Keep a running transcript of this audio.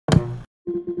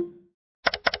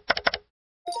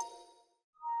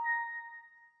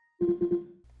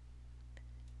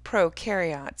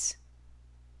Prokaryotes.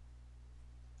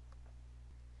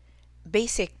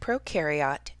 Basic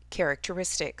prokaryote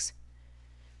characteristics.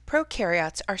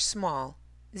 Prokaryotes are small,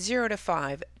 0 to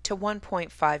 5 to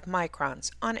 1.5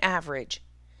 microns on average.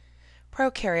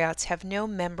 Prokaryotes have no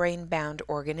membrane-bound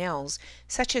organelles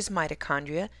such as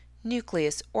mitochondria,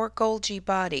 nucleus, or Golgi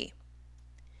body.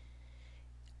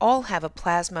 All have a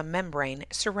plasma membrane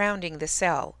surrounding the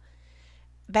cell.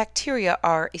 Bacteria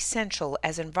are essential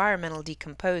as environmental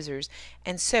decomposers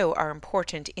and so are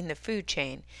important in the food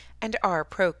chain and are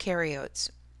prokaryotes.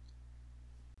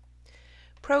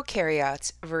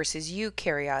 Prokaryotes versus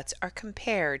eukaryotes are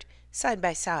compared side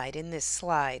by side in this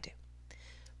slide.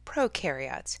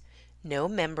 Prokaryotes, no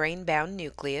membrane-bound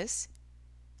nucleus,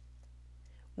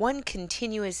 one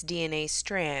continuous DNA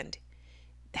strand,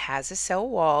 has a cell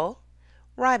wall,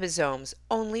 ribosomes,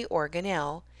 only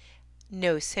organelle,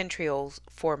 no centrioles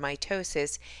for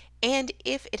mitosis, and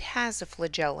if it has a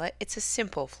flagella, it's a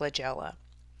simple flagella.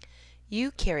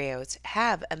 Eukaryotes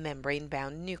have a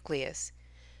membrane-bound nucleus,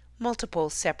 multiple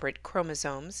separate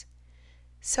chromosomes.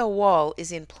 Cell wall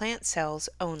is in plant cells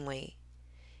only.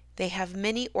 They have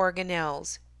many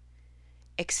organelles,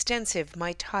 extensive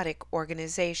mitotic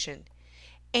organization,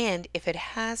 and if it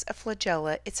has a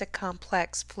flagella, it's a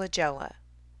complex flagella.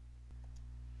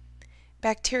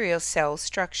 Bacterial cell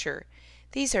structure.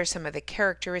 These are some of the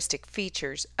characteristic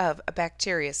features of a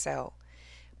bacteria cell.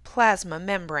 Plasma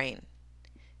membrane,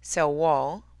 cell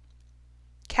wall,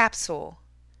 capsule,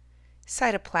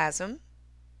 cytoplasm,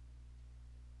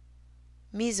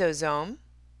 mesosome,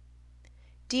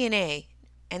 DNA,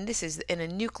 and this is in a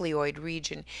nucleoid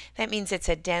region. That means it's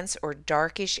a dense or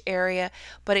darkish area,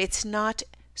 but it's not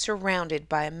surrounded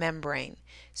by a membrane.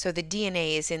 So the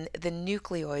DNA is in the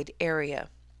nucleoid area.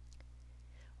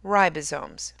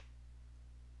 Ribosomes.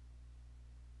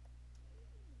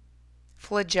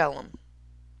 Flagellum.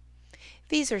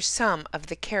 These are some of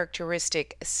the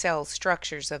characteristic cell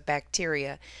structures of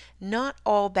bacteria. Not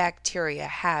all bacteria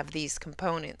have these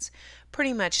components.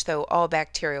 Pretty much though, all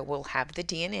bacteria will have the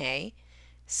DNA,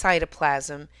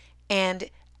 cytoplasm, and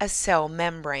a cell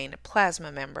membrane, a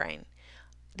plasma membrane.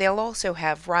 They'll also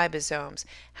have ribosomes.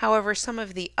 However, some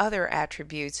of the other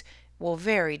attributes will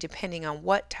vary depending on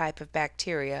what type of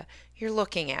bacteria you're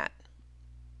looking at.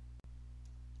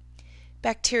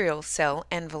 Bacterial cell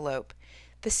envelope.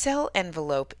 The cell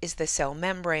envelope is the cell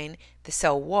membrane, the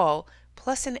cell wall,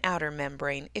 plus an outer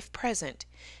membrane if present.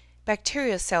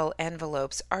 Bacterial cell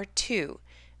envelopes are two,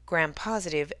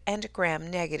 gram-positive and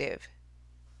gram-negative.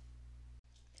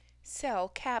 Cell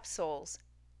capsules.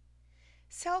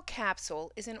 Cell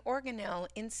capsule is an organelle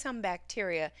in some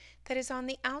bacteria that is on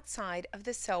the outside of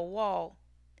the cell wall.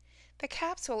 The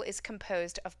capsule is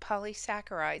composed of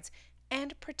polysaccharides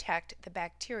and protect the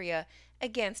bacteria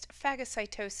against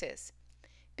phagocytosis.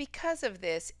 Because of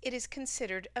this, it is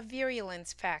considered a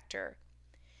virulence factor.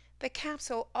 The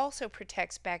capsule also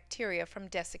protects bacteria from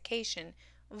desiccation,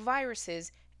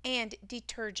 viruses, and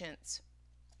detergents.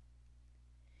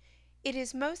 It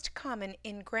is most common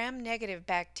in gram-negative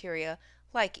bacteria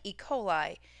like E.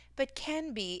 coli, but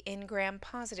can be in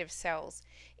gram-positive cells.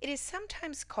 It is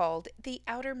sometimes called the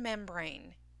outer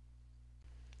membrane.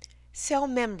 Cell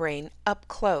membrane up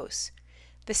close.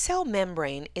 The cell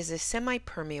membrane is a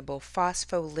semi-permeable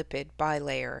phospholipid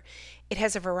bilayer. It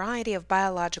has a variety of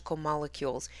biological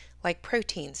molecules like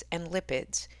proteins and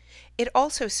lipids. It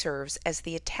also serves as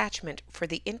the attachment for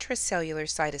the intracellular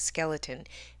cytoskeleton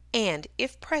and,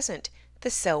 if present, the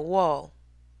cell wall.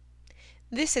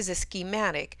 This is a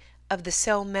schematic of the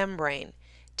cell membrane.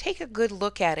 Take a good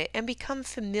look at it and become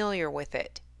familiar with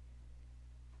it.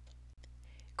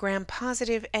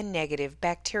 Gram-positive and negative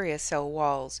bacteria cell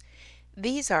walls.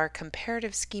 These are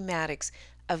comparative schematics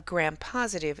of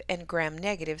gram-positive and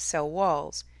gram-negative cell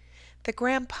walls. The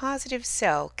gram-positive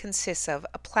cell consists of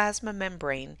a plasma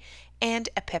membrane and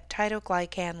a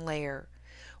peptidoglycan layer,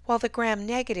 while the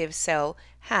gram-negative cell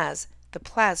has the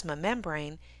plasma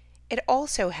membrane. It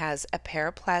also has a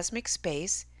periplasmic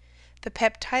space, the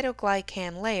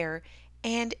peptidoglycan layer,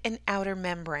 and an outer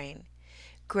membrane.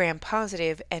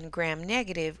 Gram-positive and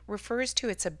gram-negative refers to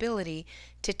its ability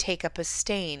to take up a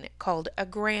stain called a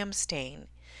gram stain.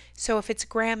 So if it's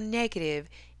gram-negative,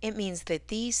 it means that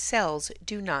these cells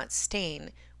do not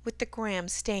stain with the gram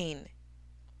stain.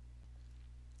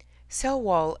 Cell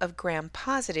wall of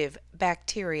gram-positive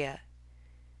bacteria.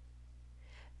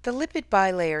 The lipid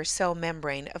bilayer cell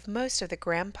membrane of most of the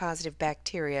gram-positive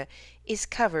bacteria is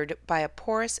covered by a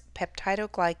porous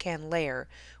peptidoglycan layer,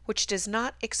 which does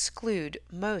not exclude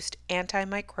most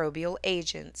antimicrobial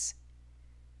agents.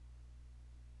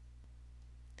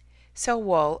 Cell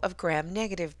wall of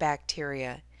gram-negative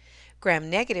bacteria.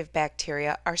 Gram-negative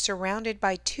bacteria are surrounded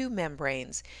by two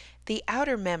membranes. The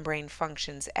outer membrane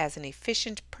functions as an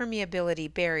efficient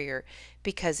permeability barrier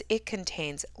because it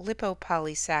contains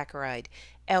lipopolysaccharide,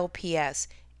 LPS,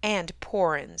 and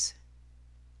porins.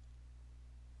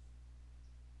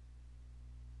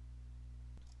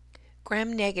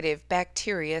 Gram-negative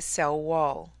bacteria cell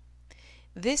wall.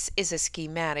 This is a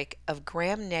schematic of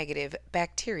gram-negative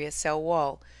bacteria cell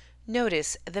wall.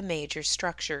 Notice the major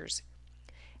structures.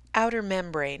 Outer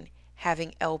membrane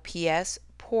having LPS,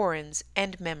 porins,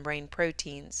 and membrane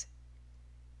proteins.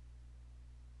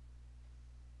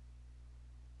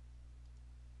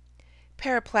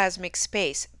 Periplasmic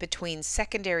space between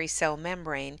secondary cell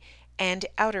membrane and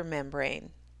outer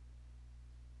membrane.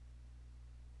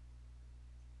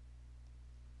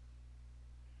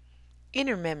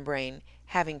 Inner membrane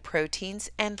having proteins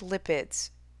and lipids.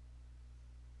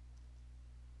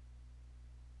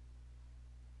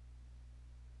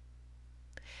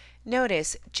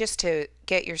 Notice, just to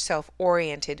get yourself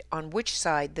oriented on which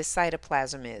side the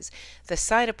cytoplasm is. The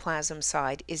cytoplasm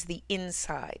side is the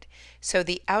inside, so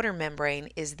the outer membrane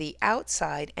is the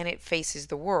outside and it faces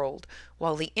the world,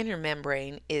 while the inner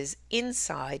membrane is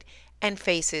inside and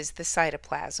faces the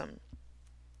cytoplasm.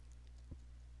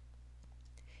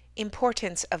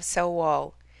 Importance of cell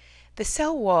wall. The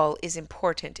cell wall is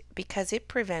important because it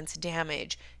prevents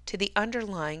damage to the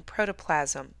underlying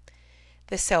protoplasm.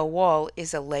 The cell wall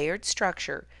is a layered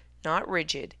structure, not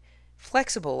rigid,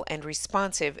 flexible and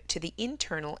responsive to the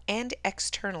internal and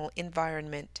external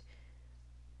environment.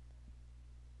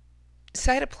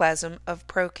 Cytoplasm of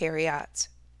prokaryotes.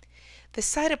 The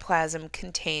cytoplasm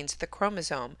contains the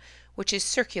chromosome, which is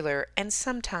circular and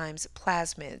sometimes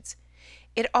plasmids.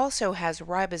 It also has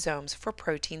ribosomes for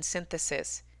protein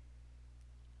synthesis.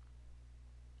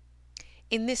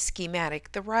 In this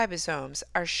schematic, the ribosomes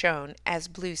are shown as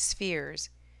blue spheres.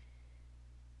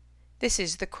 This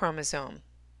is the chromosome.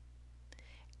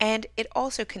 And it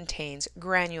also contains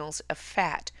granules of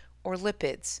fat or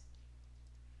lipids.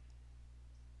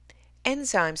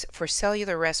 Enzymes for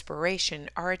cellular respiration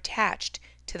are attached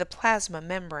to the plasma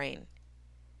membrane.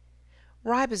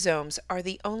 Ribosomes are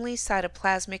the only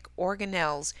cytoplasmic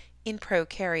organelles in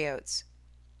prokaryotes.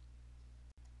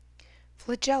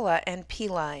 Flagella and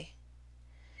pili.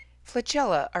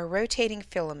 Flagella are rotating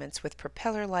filaments with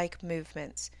propeller-like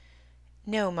movements,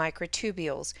 no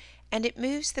microtubules, and it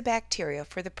moves the bacteria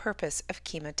for the purpose of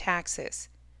chemotaxis.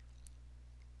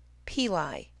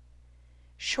 Pili,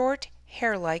 short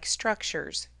hair-like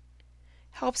structures,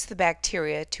 helps the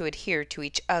bacteria to adhere to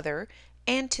each other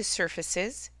and to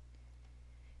surfaces.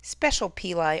 Special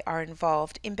pili are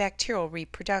involved in bacterial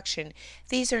reproduction.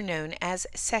 These are known as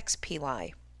sex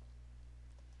pili.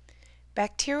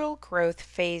 Bacterial growth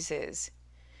phases.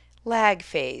 Lag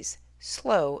phase,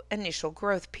 slow initial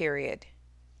growth period.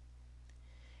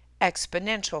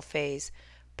 Exponential phase,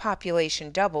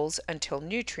 population doubles until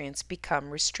nutrients become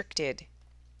restricted.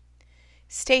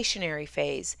 Stationary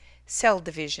phase, cell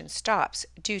division stops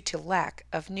due to lack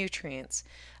of nutrients.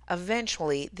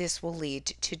 Eventually, this will lead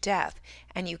to death,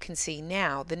 and you can see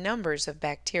now the numbers of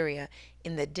bacteria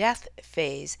in the death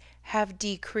phase have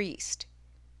decreased.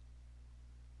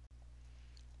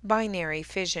 Binary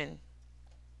fission.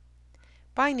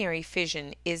 Binary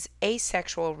fission is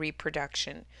asexual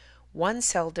reproduction. One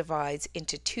cell divides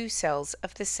into two cells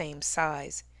of the same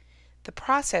size. The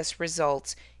process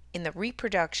results in the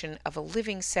reproduction of a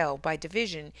living cell by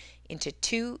division into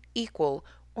two equal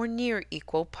or near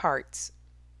equal parts.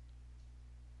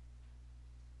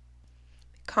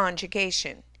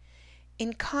 Conjugation.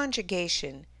 In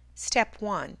conjugation, step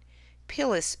 1,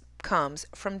 pilus comes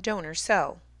from donor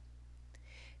cell.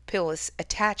 Pilus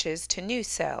attaches to new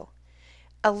cell.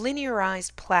 A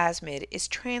linearized plasmid is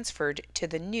transferred to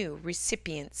the new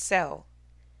recipient cell.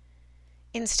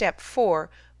 In step 4,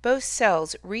 both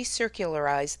cells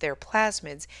recircularize their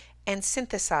plasmids and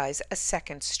synthesize a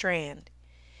second strand.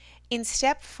 In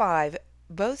step 5,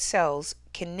 both cells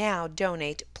can now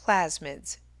donate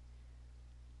plasmids.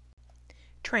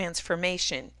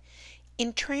 Transformation.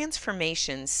 In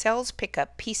transformation, cells pick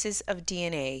up pieces of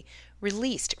DNA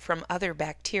released from other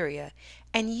bacteria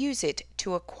and use it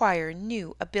to acquire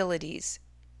new abilities.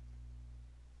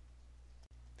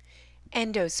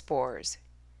 Endospores.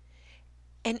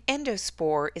 An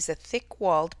endospore is a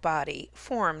thick-walled body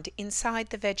formed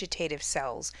inside the vegetative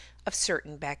cells of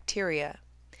certain bacteria.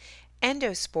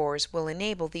 Endospores will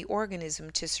enable the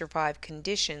organism to survive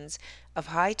conditions of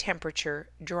high temperature,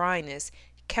 dryness,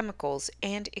 chemicals,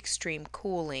 and extreme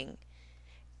cooling.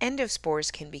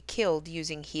 Endospores can be killed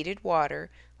using heated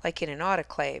water, like in an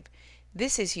autoclave.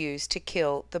 This is used to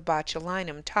kill the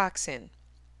botulinum toxin.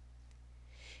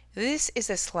 This is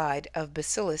a slide of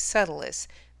Bacillus subtilis.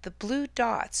 The blue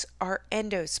dots are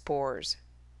endospores.